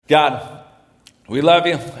God, we love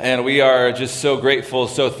you, and we are just so grateful,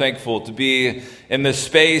 so thankful to be in this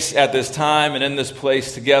space at this time and in this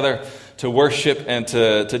place together to worship and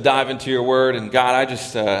to dive into your word. And God,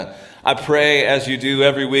 I pray as you do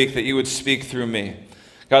every week that you would speak through me.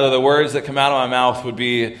 God, that the words that come out of my mouth would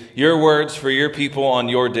be your words for your people on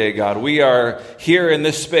your day, God. We are here in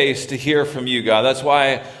this space to hear from you, God. That's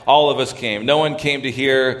why all of us came. No one came to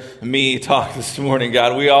hear me talk this morning,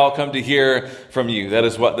 God. We all come to hear from you. That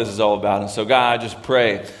is what this is all about. And so, God, I just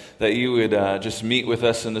pray that you would just meet with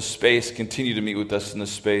us in this space, continue to meet with us in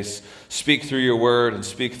this space, speak through your word and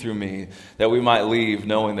speak through me, that we might leave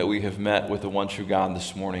knowing that we have met with the one true God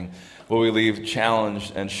this morning. Will we leave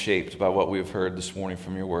challenged and shaped by what we have heard this morning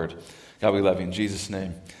from your word. God, we love you. In Jesus'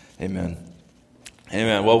 name, amen.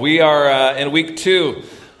 Amen. Well, we are in week 2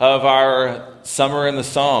 of our Summer in the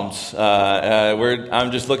Psalms.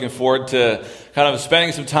 I'm just looking forward to kind of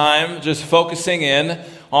spending some time just focusing in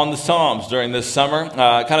on the Psalms during this summer,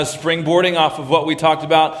 kind of springboarding off of what we talked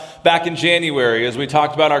about back in January as we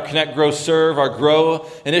talked about our Connect, Grow, Serve. Our Grow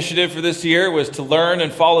initiative for this year was to learn and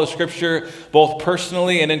follow Scripture both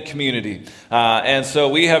personally and in community. And so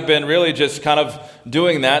we have been really just kind of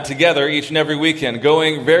doing that together each and every weekend,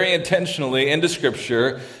 going very intentionally into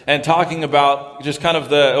Scripture and talking about just kind of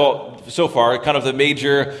so far, kind of the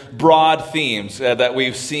major broad themes that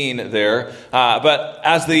we've seen there. But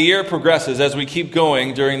as the year progresses, as we keep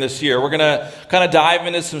going during this year, we're going to kind of dive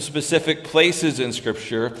into some specific places in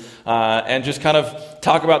Scripture and just kind of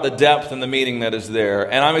talk about the depth and the meaning that is there.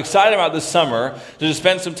 And I'm excited about this summer to just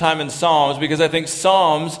spend some time in Psalms because I think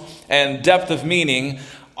Psalms and depth of meaning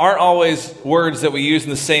aren't always words that we use in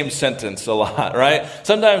the same sentence a lot, right?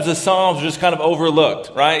 Sometimes the Psalms are just kind of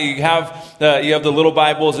overlooked, right? You have the little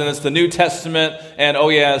Bibles and it's the New Testament and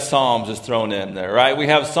Psalms is thrown in there, right? We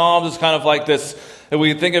have Psalms as kind of like this, and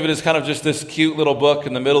we think of it as kind of just this cute little book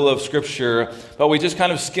in the middle of Scripture, but we just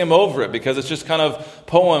kind of skim over it because it's just kind of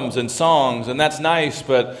poems and songs, and that's nice,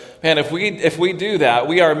 but man, if we do that,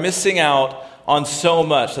 we are missing out on so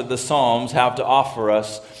much that the Psalms have to offer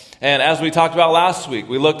us. And as we talked about last week,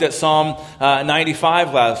 we looked at Psalm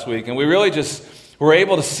 95 last week, and we really just were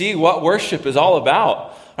able to see what worship is all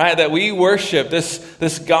about, right? That we worship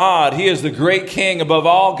this God. He is the great King above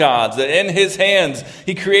all gods, that in His hands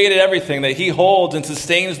He created everything, that He holds and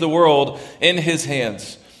sustains the world in His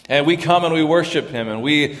hands. And we come and we worship Him, and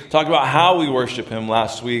we talked about how we worship Him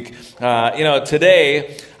last week.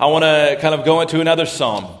 Today, I want to kind of go into another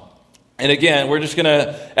psalm. And again, we're just going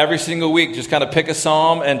to, every single week, just kind of pick a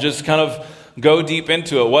psalm and just kind of go deep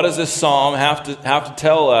into it. What does this psalm have to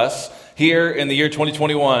tell us here in the year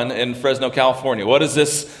 2021 in Fresno, California? What does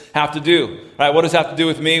this have to do? Right? What does it have to do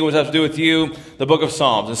with me? What does it have to do with you? The book of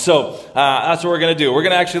Psalms. And so that's what we're going to do. We're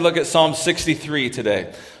going to actually look at Psalm 63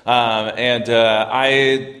 today.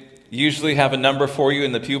 I usually have a number for you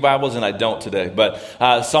in the Pew Bibles, and I don't today.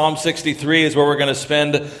 But Psalm 63 is where we're going to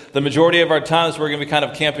spend the majority of our time. So we're going to be kind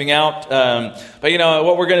of camping out. But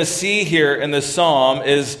what we're going to see here in this psalm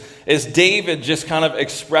is David just kind of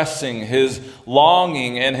expressing his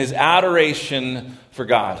longing and his adoration for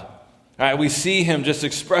God. All right, we see him just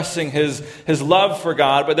expressing his love for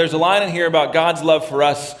God, but there's a line in here about God's love for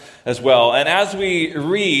us as well. And as we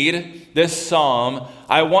read this psalm,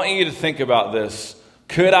 I want you to think about this.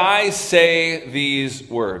 Could I say these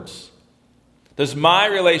words? Does my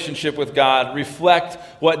relationship with God reflect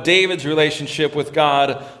what David's relationship with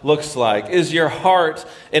God looks like? Is your heart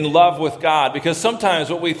in love with God? Because sometimes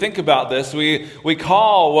what we think about this, we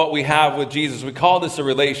call what we have with Jesus, we call this a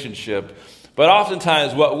relationship. But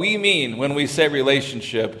oftentimes what we mean when we say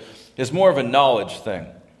relationship is more of a knowledge thing.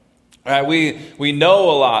 Right, we know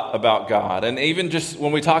a lot about God, and even just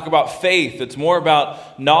when we talk about faith, it's more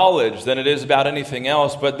about knowledge than it is about anything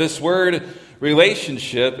else. But this word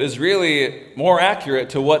relationship is really more accurate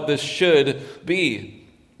to what this should be.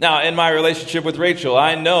 Now, in my relationship with Rachel,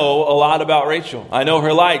 I know a lot about Rachel. I know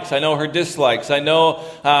her likes, I know her dislikes, I know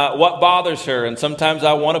what bothers her, and sometimes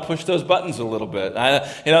I want to push those buttons a little bit.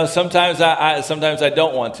 Sometimes I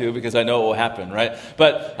don't want to because I know it will happen, right?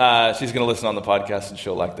 But she's going to listen on the podcast and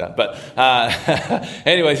she'll like that. But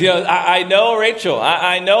anyways, I know Rachel,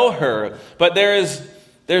 I know her, but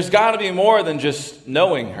there's got to be more than just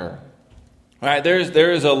knowing her. Right,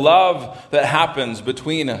 there is a love that happens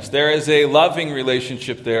between us. There is a loving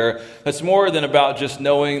relationship there that's more than about just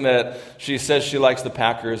knowing that she says she likes the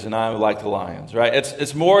Packers and I like the Lions, right?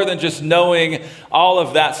 It's more than just knowing all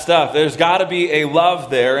of that stuff. There's got to be a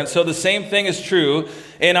love there. And so the same thing is true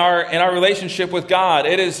in our relationship with God.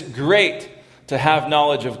 It is great to have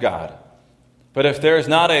knowledge of God. But if there is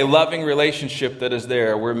not a loving relationship that is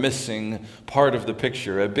there, we're missing part of the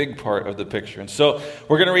picture, a big part of the picture. And so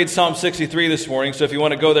we're going to read Psalm 63 this morning. So if you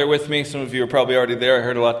want to go there with me, some of you are probably already there. I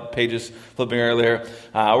heard a lot of pages flipping earlier.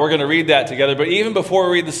 We're going to read that together. But even before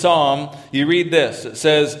we read the psalm, you read this. It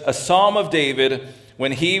says, a psalm of David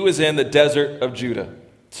when he was in the desert of Judah.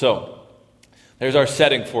 So there's our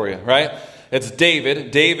setting for you, right? It's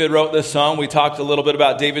David. David wrote this psalm. We talked a little bit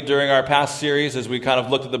about David during our past series as we kind of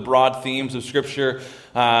looked at the broad themes of Scripture.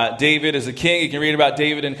 David is a king. You can read about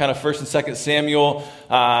David in kind of 1 and 2 Samuel.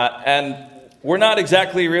 And we're not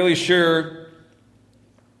exactly really sure.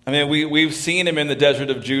 I mean, we've seen him in the desert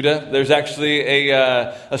of Judah. There's actually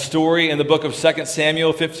a story in the book of 2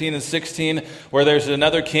 Samuel 15 and 16 where there's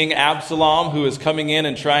another king, Absalom, who is coming in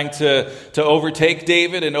and trying to overtake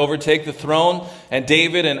David and overtake the throne. And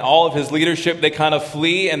David and all of his leadership, they kind of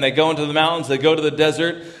flee and they go into the mountains, they go to the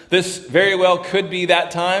desert. This very well could be that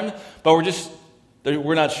time, but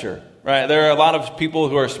we're not sure. Right? There are a lot of people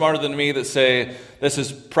who are smarter than me that say this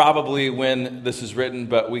is probably when this is written,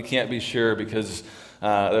 but we can't be sure because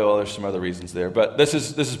there's some other reasons there. But this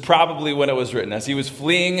is probably when it was written, as he was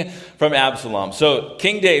fleeing from Absalom. So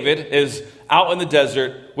King David is out in the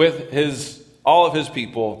desert with all of his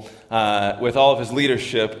people, with all of his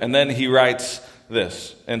leadership, and then he writes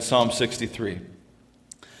this in Psalm 63.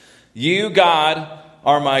 You, God,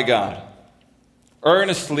 are my God.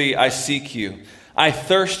 Earnestly I seek you. I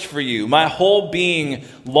thirst for you. My whole being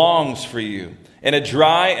longs for you in a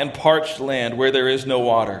dry and parched land where there is no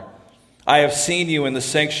water. I have seen you in the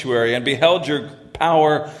sanctuary and beheld your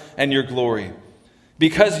power and your glory.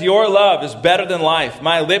 Because your love is better than life,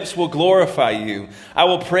 my lips will glorify you. I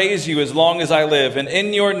will praise you as long as I live, and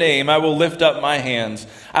in your name I will lift up my hands.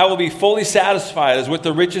 I will be fully satisfied as with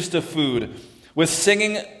the richest of food. With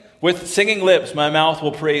singing lips my mouth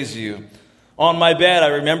will praise you. On my bed I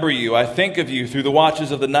remember you. I think of you through the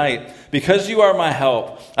watches of the night. Because you are my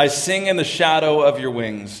help, I sing in the shadow of your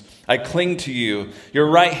wings. I cling to you. Your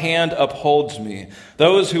right hand upholds me.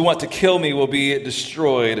 Those who want to kill me will be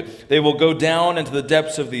destroyed. They will go down into the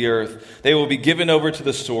depths of the earth. They will be given over to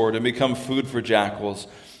the sword and become food for jackals.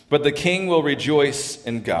 But the king will rejoice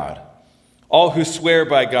in God. All who swear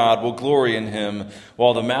by God will glory in him,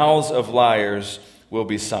 while the mouths of liars will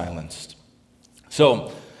be silenced.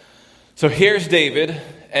 So here's David,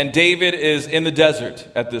 and David is in the desert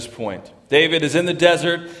at this point. David is in the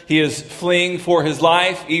desert. He is fleeing for his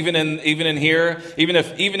life, even in here. Even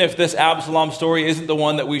if this Absalom story isn't the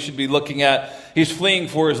one that we should be looking at, he's fleeing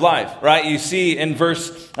for his life, right? You see in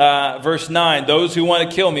verse 9, those who want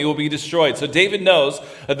to kill me will be destroyed. So David knows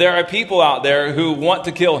that there are people out there who want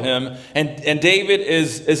to kill him, and David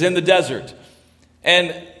is in the desert.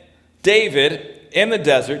 And David in the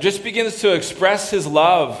desert just begins to express his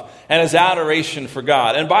love and his adoration for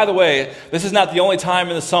God. And by the way, this is not the only time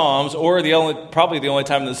in the Psalms, or probably the only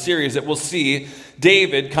time in the series that we'll see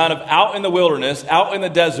David kind of out in the wilderness, out in the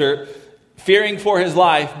desert, fearing for his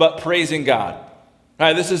life, but praising God. All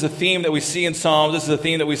right, this is a theme that we see in Psalms. This is a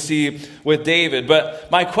theme that we see with David. But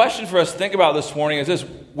my question for us to think about this morning is this: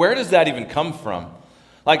 where does that even come from?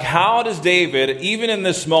 Like, how does David, even in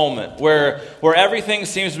this moment where everything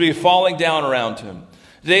seems to be falling down around him,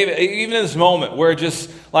 David, even in this moment where just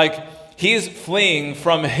like he's fleeing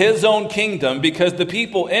from his own kingdom because the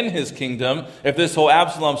people in his kingdom, if this whole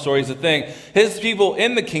Absalom story is a thing, his people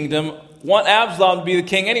in the kingdom want Absalom to be the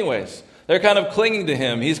king anyways. They're kind of clinging to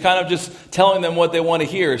him. He's kind of just telling them what they want to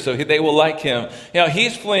hear so they will like him. You know,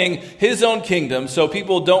 he's fleeing his own kingdom so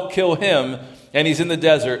people don't kill him, and he's in the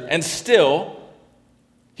desert. And still,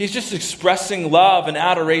 he's just expressing love and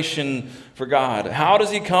adoration for God. How does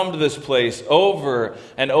he come to this place over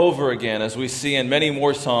and over again, as we see in many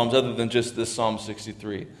more Psalms other than just this Psalm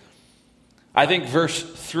 63? I think verse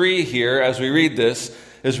 3 here, as we read this,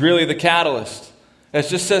 is really the catalyst. It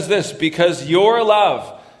just says this: because your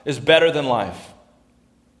love is better than life.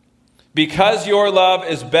 Because your love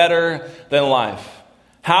is better than life.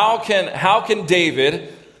 How can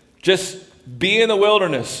David just be in the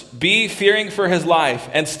wilderness, be fearing for his life,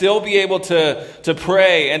 and still be able to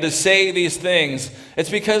pray and to say these things? It's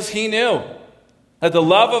because he knew that the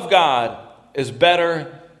love of God is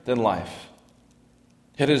better than life.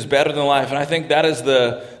 It is better than life. And I think that is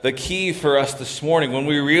the key for us this morning when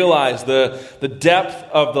we realize the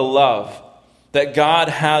depth of the love that God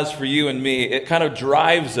has for you and me. It kind of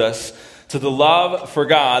drives us to the love for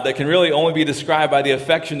God that can really only be described by the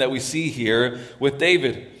affection that we see here with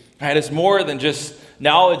David. Right? It's more than just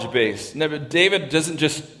knowledge-based. David doesn't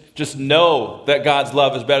just know that God's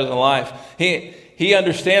love is better than life. He He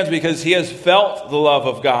understands because he has felt the love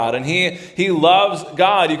of God, and he loves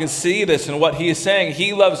God. You can see this in what he is saying.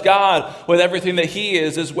 He loves God with everything that he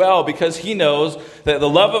is as well, because he knows that the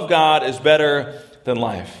love of God is better than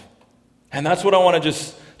life. And that's what I want to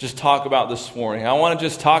just talk about this morning. I want to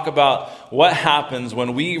just talk about what happens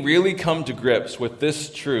when we really come to grips with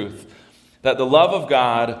this truth, that the love of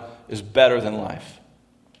God is better than life.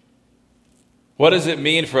 What does it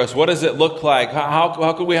mean for us? What does it look like?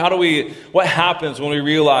 What happens when we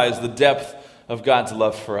realize the depth of God's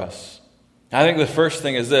love for us? I think the first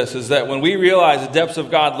thing is this, is that when we realize the depth of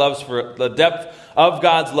God's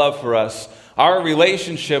love for us, our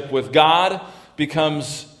relationship with God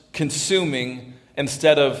becomes consuming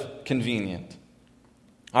instead of convenient.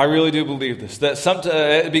 I really do believe this, that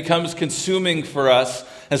it becomes consuming for us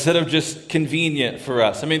instead of just convenient for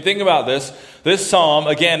us. I mean, think about this. This psalm,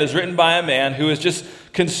 again, is written by a man who is just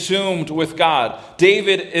consumed with God.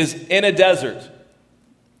 David is in a desert,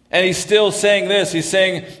 and he's still saying this. He's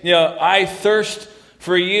saying, I thirst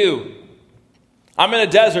for you. I'm in a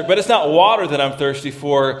desert, but it's not water that I'm thirsty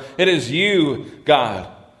for. It is you, God.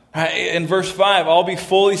 In verse 5, I'll be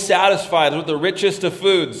fully satisfied with the richest of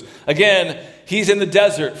foods. Again, he's in the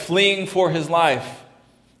desert fleeing for his life.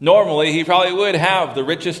 Normally, he probably would have the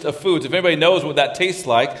richest of foods. If anybody knows what that tastes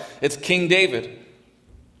like, it's King David.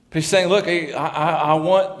 But he's saying, look, I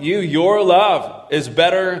want you. Your love is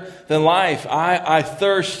better than life. I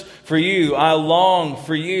thirst for you. I long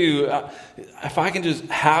for you. If I can just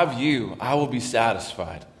have you, I will be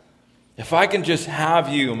satisfied. If I can just have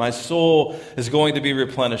you, my soul is going to be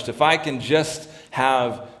replenished. If I can just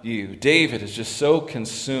have you. David is just so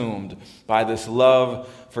consumed by this love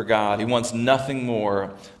for God. He wants nothing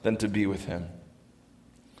more than to be with him.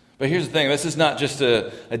 But here's the thing. This is not just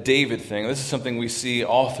a David thing. This is something we see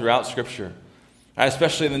all throughout Scripture,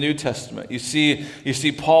 especially in the New Testament. You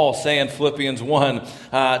see Paul say in Philippians 1,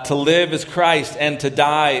 to live is Christ and to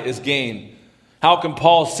die is gain. How can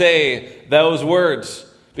Paul say those words?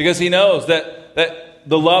 Because he knows that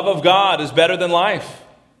the love of God is better than life.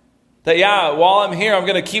 That, while I'm here, I'm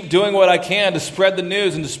going to keep doing what I can to spread the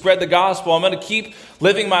news and to spread the gospel. I'm going to keep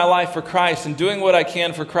living my life for Christ and doing what I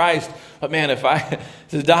can for Christ. But man,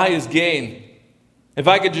 to die is gain. If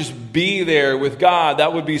I could just be there with God,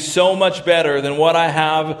 that would be so much better than what I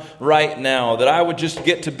have right now. That I would just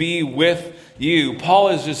get to be with you. Paul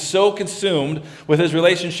is just so consumed with his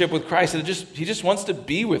relationship with Christ that he just wants to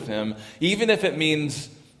be with him, even if it means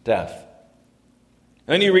death.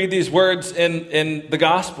 And then you read these words in the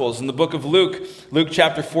Gospels, in the book of Luke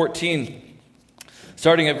chapter 14,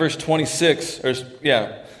 starting at verse 26. This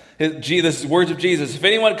is words of Jesus. If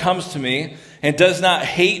anyone comes to me and does not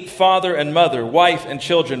hate father and mother, wife and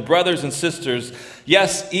children, brothers and sisters,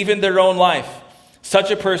 yes, even their own life, such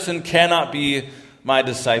a person cannot be my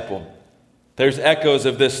disciple. There's echoes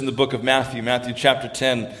of this in the book of Matthew chapter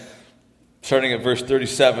 10, starting at verse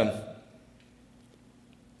 37.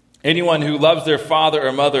 Anyone who loves their father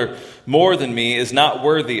or mother more than me is not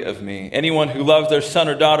worthy of me. Anyone who loves their son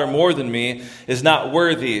or daughter more than me is not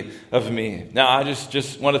worthy of me. Now, I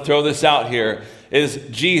just want to throw this out here. Is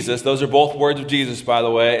Jesus, those are both words of Jesus, by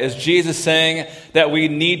the way, is Jesus saying that we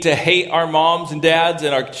need to hate our moms and dads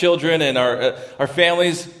and our children and our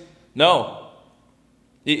families? No.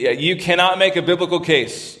 You cannot make a biblical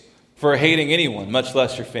case for hating anyone, much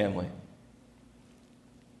less your family.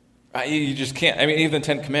 You just can't. I mean, even the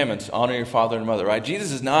Ten Commandments, honor your father and mother, right?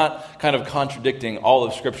 Jesus is not kind of contradicting all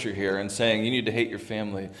of Scripture here and saying you need to hate your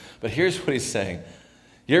family. But here's what he's saying.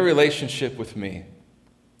 Your relationship with me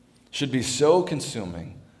should be so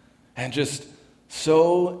consuming and just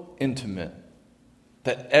so intimate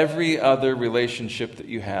that every other relationship that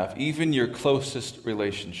you have, even your closest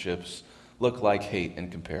relationships, look like hate in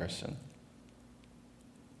comparison.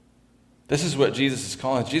 This is what Jesus is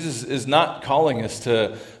calling. Jesus is not calling us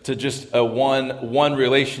to just a one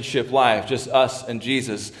relationship life, just us and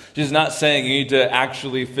Jesus. Jesus is not saying you need to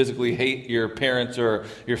actually physically hate your parents or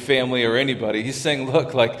your family or anybody. He's saying,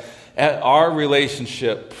 look, like our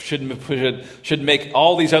relationship should make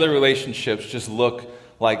all these other relationships just look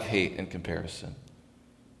like hate in comparison.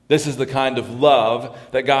 This is the kind of love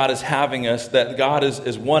that God is having us, that God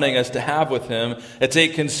is wanting us to have with him. It's a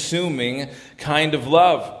consuming kind of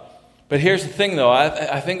love. But here's the thing, though.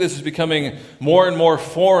 I think this is becoming more and more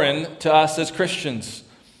foreign to us as Christians.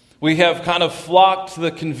 We have kind of flocked to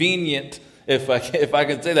the convenient, if I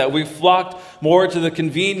can say that. We've flocked more to the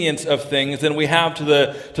convenience of things than we have to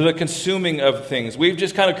the consuming of things. We've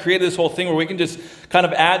just kind of created this whole thing where we can just kind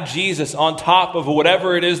of add Jesus on top of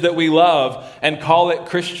whatever it is that we love and call it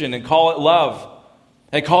Christian and call it love.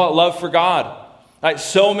 And call it love for God. Right?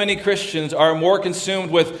 So many Christians are more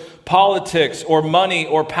consumed with politics or money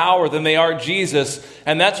or power than they are Jesus,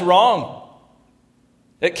 and that's wrong.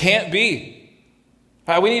 It can't be.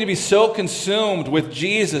 We need to be so consumed with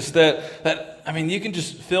Jesus that you can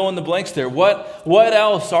just fill in the blanks there. What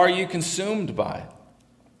else are you consumed by?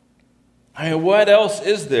 What else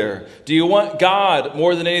is there? Do you want God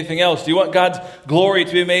more than anything else? Do you want God's glory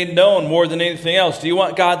to be made known more than anything else? Do you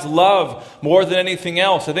want God's love more than anything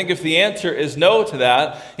else? I think if the answer is no to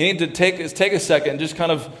that, you need to take a second and just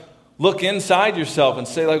kind of look inside yourself and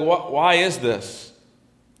say, why is this?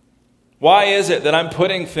 Why is it that I'm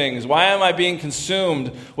putting things? Why am I being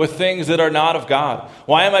consumed with things that are not of God?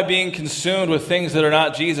 Why am I being consumed with things that are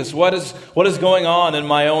not Jesus? What is going on in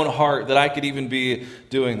my own heart that I could even be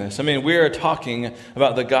doing this? We are talking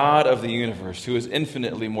about the God of the universe, who is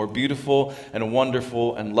infinitely more beautiful and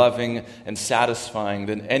wonderful and loving and satisfying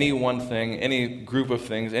than any one thing, any group of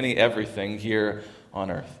things, any everything here on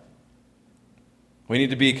earth. We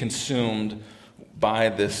need to be consumed by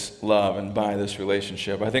this love and by this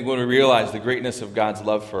relationship. I think when we realize the greatness of God's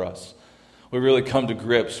love for us, we really come to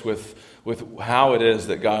grips with how it is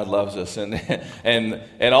that God loves us, and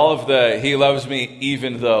all of the "He loves me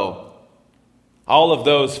even though," all of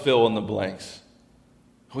those fill in the blanks.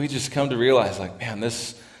 We just come to realize,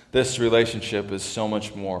 this relationship is so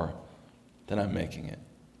much more than I'm making it.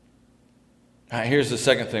 Here's the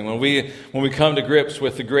second thing: when we come to grips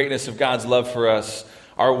with the greatness of God's love for us,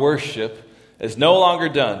 our worship is no longer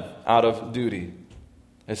done out of duty.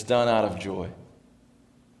 It's done out of joy.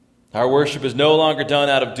 Our worship is no longer done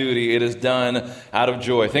out of duty. It is done out of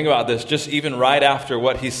joy. Think about this, just even right after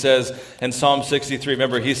what he says in Psalm 63.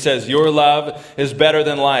 Remember, he says, "Your love is better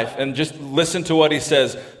than life." And just listen to what he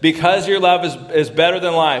says. "Because your love is better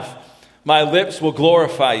than life, my lips will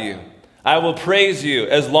glorify you. I will praise you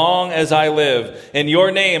as long as I live. In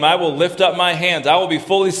your name I will lift up my hands. I will be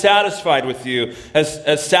fully satisfied with you,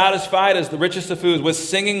 as satisfied as the richest of foods. With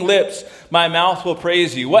singing lips my mouth will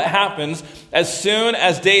praise you." What happens as soon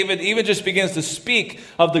as David even just begins to speak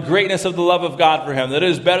of the greatness of the love of God for him, that it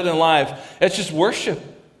is better than life? It's just worship.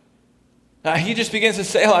 He just begins to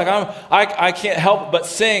say, I can't help but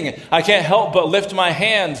sing. I can't help but lift my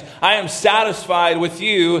hands. I am satisfied with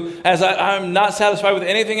you as I'm not satisfied with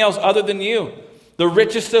anything else other than you. The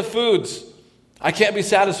richest of foods I can't be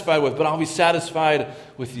satisfied with, but I'll be satisfied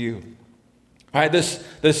with you. All right, this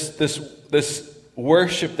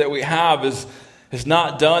worship that we have is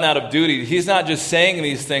not done out of duty. He's not just saying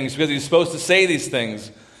these things because he's supposed to say these things.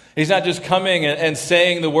 He's not just coming and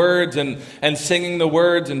saying the words and singing the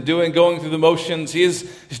words and going through the motions. He's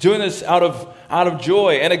doing this out of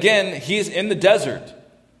joy. And again, he's in the desert.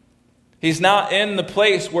 He's not in the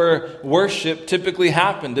place where worship typically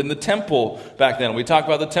happened, in the temple back then. We talked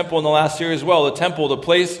about the temple in the last series as well. The temple, the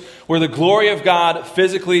place where the glory of God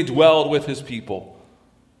physically dwelled with his people.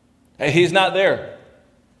 He's not there.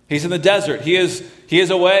 He's in the desert. He is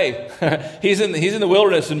away. He's in the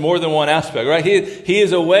wilderness in more than one aspect, right? He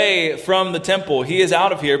is away from the temple. He is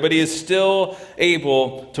out of here, but he is still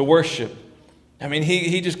able to worship.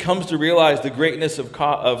 He just comes to realize the greatness of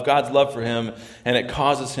God's love for him, and it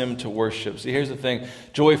causes him to worship. See, here's the thing.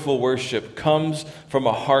 Joyful worship comes from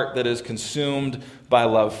a heart that is consumed by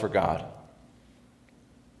love for God.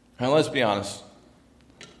 Now, let's be honest.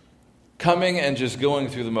 Coming and just going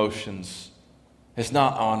through the motions is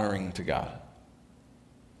not honoring to God.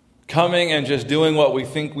 Coming and just doing what we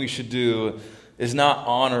think we should do is not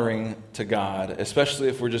honoring to God, especially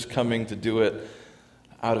if we're just coming to do it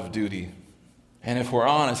out of duty. And if we're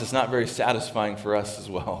honest, it's not very satisfying for us as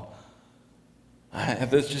well.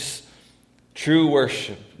 That's just true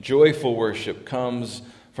worship, joyful worship comes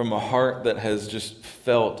from a heart that has just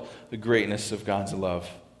felt the greatness of God's love.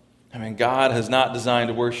 God has not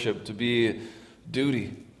designed worship to be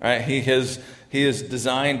duty. Right? He has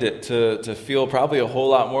designed it to feel probably a whole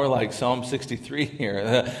lot more like Psalm 63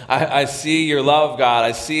 here. I see your love,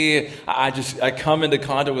 God. I come into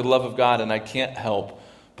contact with the love of God, and I can't help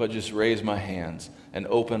but just raise my hands and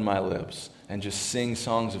open my lips and just sing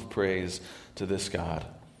songs of praise to this God.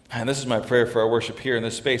 And this is my prayer for our worship here in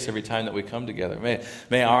this space every time that we come together. May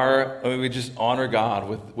we just honor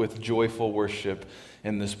God with joyful worship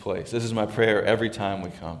in this place. This is my prayer every time we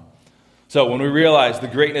come. So when we realize the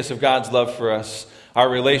greatness of God's love for us, our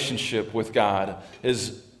relationship with God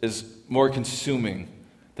is more consuming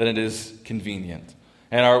than it is convenient.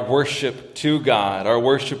 And our worship to God, our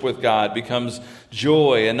worship with God becomes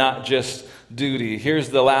joy and not just duty. Here's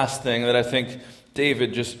the last thing that I think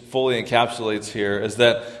David just fully encapsulates here, is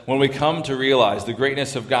that when we come to realize the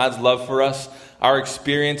greatness of God's love for us, our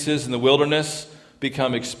experiences in the wilderness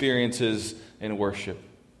become experiences in worship.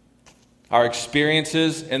 Our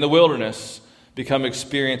experiences in the wilderness become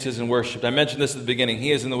experiences in worship. I mentioned this at the beginning.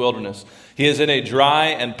 He is in the wilderness. He is in a dry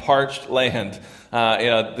and parched land.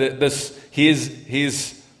 But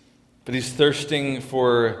he's thirsting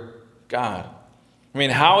for God. I mean,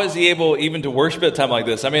 how is he able even to worship at a time like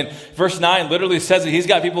this? I mean, verse 9 literally says that he's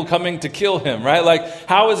got people coming to kill him, right? Like,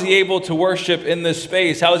 how is he able to worship in this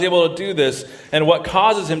space? How is he able to do this? And what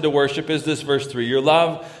causes him to worship is this, verse 3. Your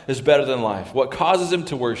love is better than life. What causes him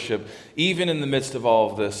to worship, even in the midst of all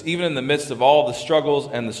of this, even in the midst of all the struggles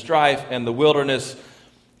and the strife and the wilderness,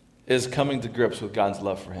 is coming to grips with God's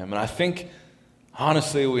love for him. And I think,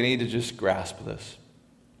 honestly, we need to just grasp this.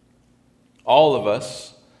 All of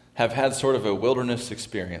us have had sort of a wilderness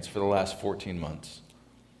experience for the last 14 months.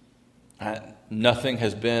 Nothing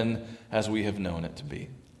has been as we have known it to be.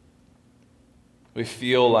 We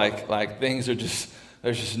feel like things are just,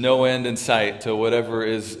 there's just no end in sight to whatever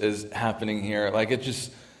is happening here. Like it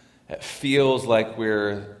feels like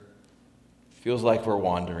we're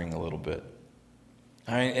wandering a little bit.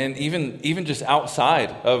 I mean, and even just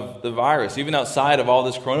outside of the virus, even outside of all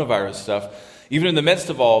this coronavirus stuff, even in the midst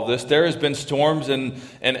of all of this, there has been storms in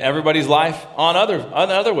everybody's life on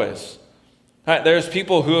other ways. Right? There's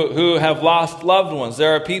people who have lost loved ones.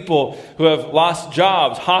 There are people who have lost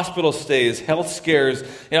jobs, hospital stays, health scares.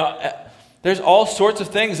 There's all sorts of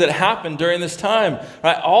things that happen during this time.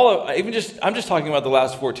 Right? I'm just talking about the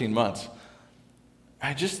last 14 months.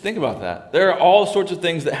 Right? Just think about that. There are all sorts of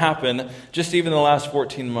things that happen just even in the last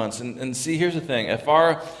 14 months. And see, here's the thing. If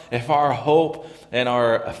our hope and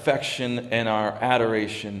our affection and our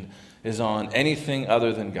adoration is on anything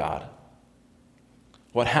other than God,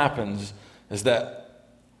 what happens is that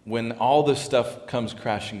when all this stuff comes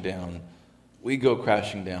crashing down, we go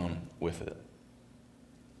crashing down with it.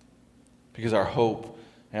 Because our hope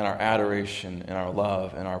and our adoration and our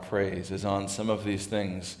love and our praise is on some of these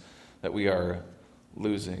things that we are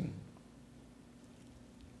losing.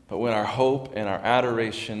 But when our hope and our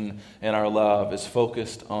adoration and our love is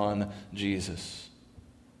focused on Jesus,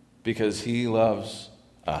 because he loves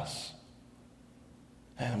us,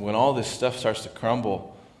 and when all this stuff starts to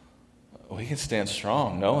crumble, we can stand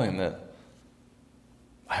strong knowing that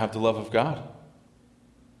I have the love of God.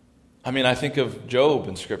 I mean, I think of Job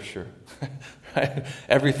in Scripture. Right?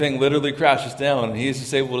 Everything literally crashes down, and he's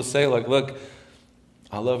just able to say, like, look,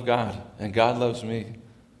 I love God, and God loves me,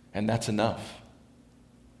 and that's enough.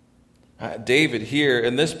 David here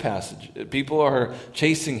in this passage, people are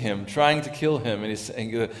chasing him, trying to kill him, and he's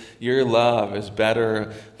saying, your love is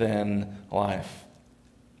better than life.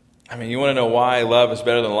 I mean, you want to know why love is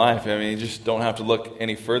better than life? I mean, you just don't have to look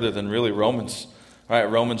any further than really Romans. All right,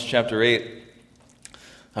 Romans chapter 8,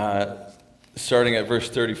 starting at verse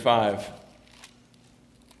 35.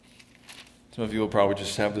 Some of you will probably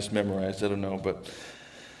just have this memorized, I don't know, but it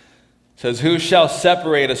says, who shall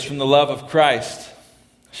separate us from the love of Christ?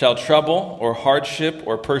 Shall trouble or hardship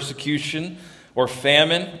or persecution or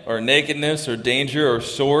famine or nakedness or danger or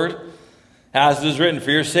sword? As it is written,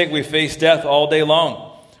 for your sake we face death all day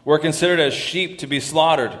long. We're considered as sheep to be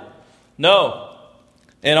slaughtered. No,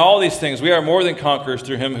 in all these things we are more than conquerors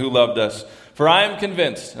through him who loved us. For I am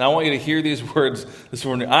convinced, and I want you to hear these words this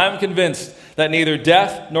morning, I am convinced that neither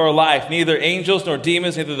death nor life, neither angels nor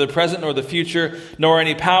demons, neither the present nor the future, nor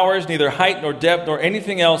any powers, neither height nor depth, nor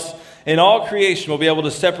anything else in all creation will be able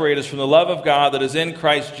to separate us from the love of God that is in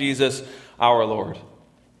Christ Jesus our Lord.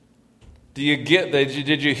 Do you get that?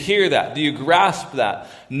 Did you hear that? Do you grasp that?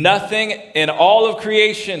 Nothing in all of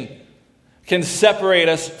creation can separate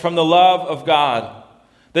us from the love of God.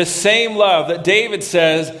 The same love that David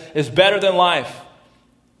says is better than life.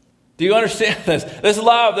 Do you understand this? This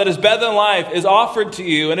love that is better than life is offered to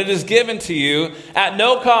you and it is given to you at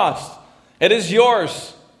no cost. It is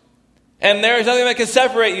yours. And there is nothing that can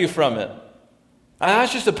separate you from it. And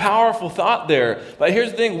that's just a powerful thought there. But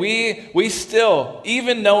here's the thing. We still,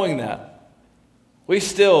 even knowing that, we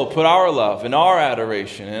still put our love and our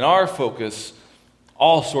adoration and our focus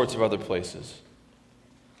all sorts of other places.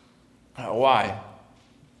 Why?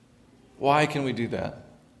 Why can we do that?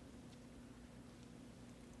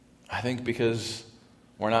 I think because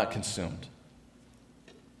we're not consumed.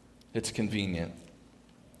 It's convenient,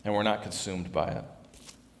 and we're not consumed by it.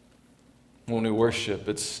 When we worship,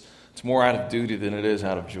 it's more out of duty than it is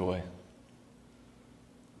out of joy.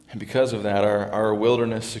 And because of that, our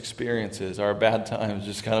wilderness experiences, our bad times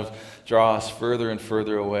just kind of draw us further and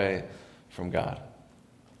further away from God.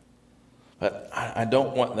 But I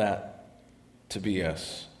don't want that to be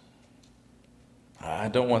us. I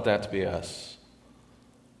don't want that to be us.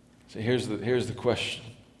 So here's the question.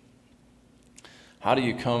 How do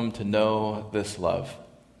you come to know this love?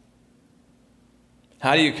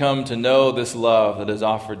 How do you come to know this love that is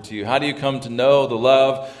offered to you? How do you come to know the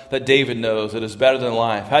love that David knows that is better than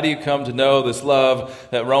life? How do you come to know this love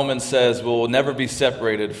that Romans says will never be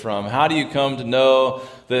separated from? How do you come to know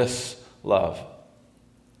this love?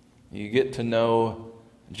 You get to know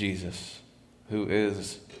Jesus, who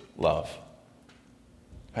is love.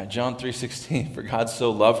 Right, John 3:16, for God so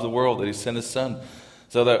loved the world that he sent his son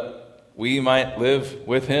so that we might live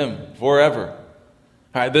with him forever.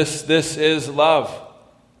 All right, this is love.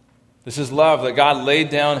 This is love, that God laid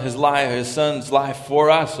down his life, his son's life for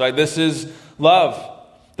us. Right? This is love.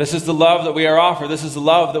 This is the love that we are offered. This is the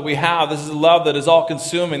love that we have. This is the love that is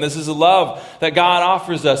all-consuming. This is the love that God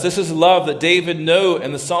offers us. This is the love that David knew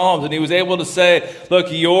in the Psalms, and he was able to say, look,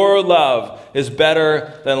 your love is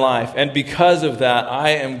better than life. And because of that, I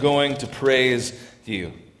am going to praise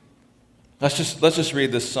you. Let's just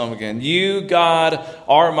read this psalm again. You, God,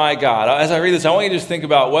 are my God. As I read this, I want you to just think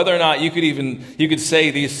about whether or not you could say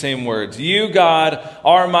these same words. You, God,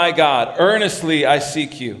 are my God. Earnestly I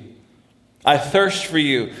seek you. I thirst for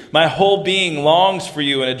you. My whole being longs for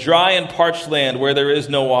you in a dry and parched land where there is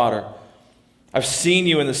no water. I've seen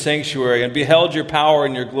you in the sanctuary and beheld your power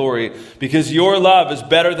and your glory. Because your love is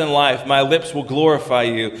better than life, my lips will glorify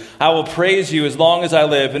you. I will praise you as long as I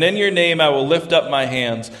live, and in your name I will lift up my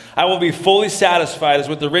hands. I will be fully satisfied as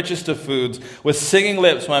with the richest of foods. With singing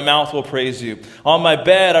lips my mouth will praise you. On my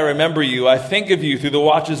bed I remember you. I think of you through the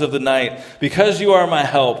watches of the night. Because you are my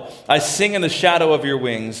help, I sing in the shadow of your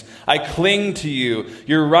wings. I cling to you.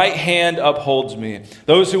 Your right hand upholds me.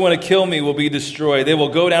 Those who want to kill me will be destroyed. They will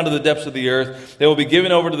go down to the depths of the earth. They will be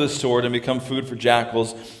given over to the sword and become food for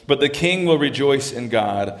jackals. But the king will rejoice in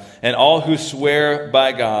God, and all who swear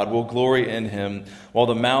by God will glory in him, while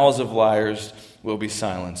the mouths of liars will be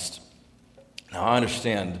silenced. Now, I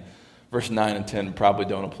understand verse 9 and 10 probably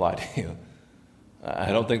don't apply to you.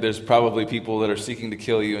 I don't think there's probably people that are seeking to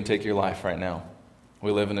kill you and take your life right now.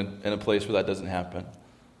 We live in a place where that doesn't happen,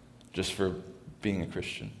 just for being a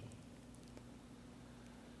Christian.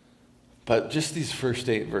 But just these first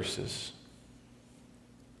 8 verses,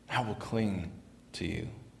 I will cling to you.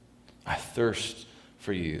 I thirst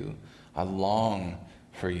for you. I long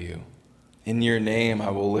for you. In your name I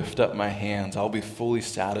will lift up my hands. I'll be fully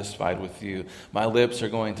satisfied with you. My lips are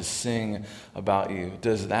going to sing about you.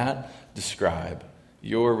 Does that describe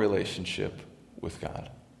your relationship with God?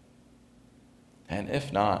 And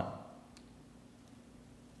if not,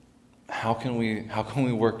 how can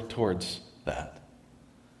we work towards that?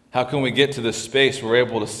 How can we get to this space where we're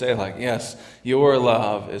able to say, like, yes, your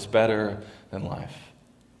love is better than life?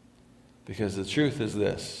 Because the truth is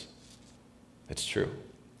this. It's true.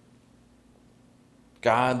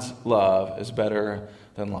 God's love is better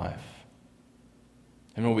than life.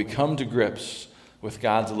 And when we come to grips with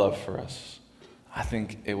God's love for us, I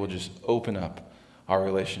think it will just open up our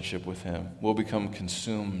relationship with him. We'll become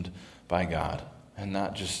consumed by God and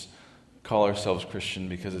not just call ourselves Christian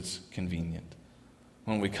because it's convenient.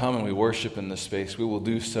 When we come and we worship in this space, we will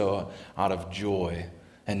do so out of joy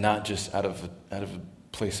and not just out of a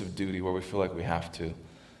place of duty where we feel like we have to.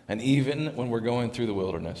 And even when we're going through the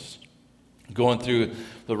wilderness, going through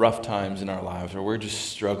the rough times in our lives where we're just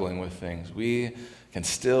struggling with things, we can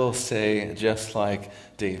still say, just like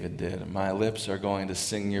David did, my lips are going to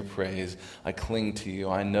sing your praise. I cling to you.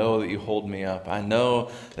 I know that you hold me up. I know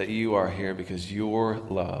that you are here because your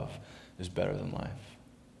love is better than life.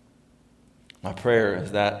 My prayer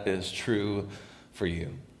is that is true for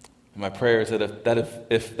you. And my prayer is that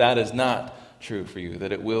if that is not true for you,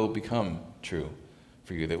 that it will become true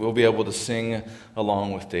for you, that we'll be able to sing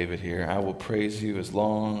along with David here. I will praise you as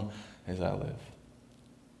long as I live.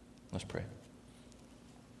 Let's pray.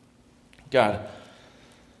 God,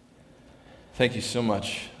 thank you so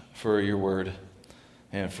much for your word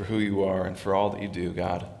and for who you are and for all that you do,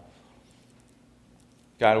 God.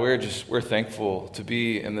 God, we're thankful to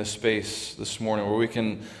be in this space this morning where we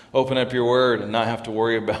can open up your word and not have to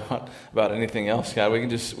worry about anything else. God, we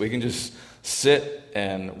can just sit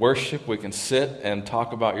and worship. We can sit and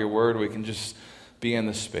talk about your word. We can just be in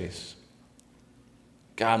this space.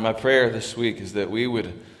 God, my prayer this week is that we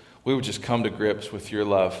would just come to grips with your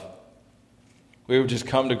love. We would just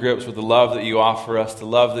come to grips with the love that you offer us, the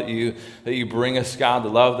love that you bring us, God, the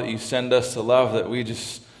love that you send us, the love that we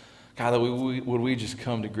just, God, that would we just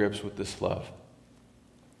come to grips with this love.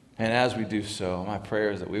 And as we do so, my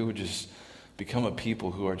prayer is that we would just become a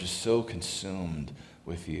people who are just so consumed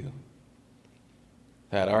with you.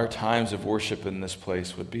 That our times of worship in this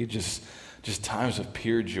place would be just times of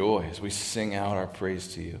pure joy as we sing out our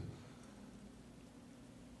praise to you.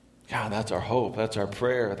 God, that's our hope. That's our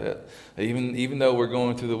prayer. That even though we're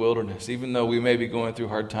going through the wilderness, even though we may be going through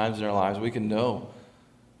hard times in our lives, we can know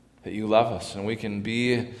that you love us, and we can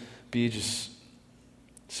be just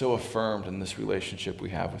so affirmed in this relationship we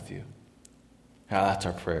have with you. God, that's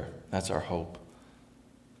our prayer. That's our hope.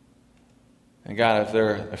 And God,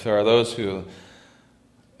 if there are those who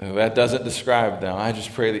that doesn't describe them, I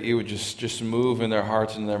just pray that you would just move in their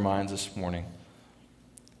hearts and their minds this morning.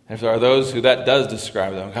 If there are those who that does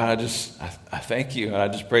describe them, God, I thank you, and I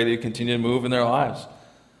just pray that you continue to move in their lives.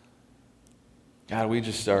 God, we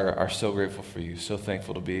just are so grateful for you, so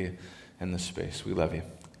thankful to be in this space. We love you.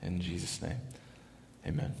 In Jesus' name,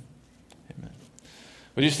 amen. Amen.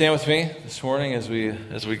 Would you stand with me this morning as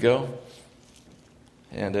we go?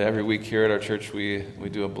 And every week here at our church, we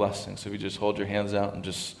do a blessing. So if you just hold your hands out and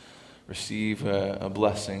just receive a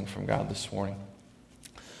blessing from God this morning.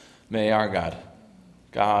 May our God,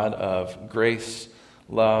 God of grace,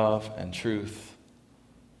 love, and truth,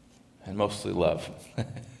 and mostly love,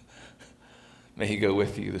 may he go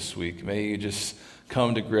with you this week. May you just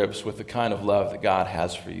come to grips with the kind of love that God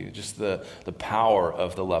has for you, just the power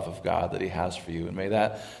of the love of God that he has for you. And may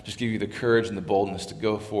that just give you the courage and the boldness to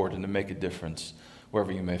go forward and to make a difference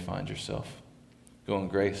wherever you may find yourself. Go in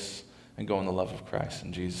grace and go in the love of Christ.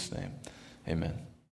 In Jesus' name, amen.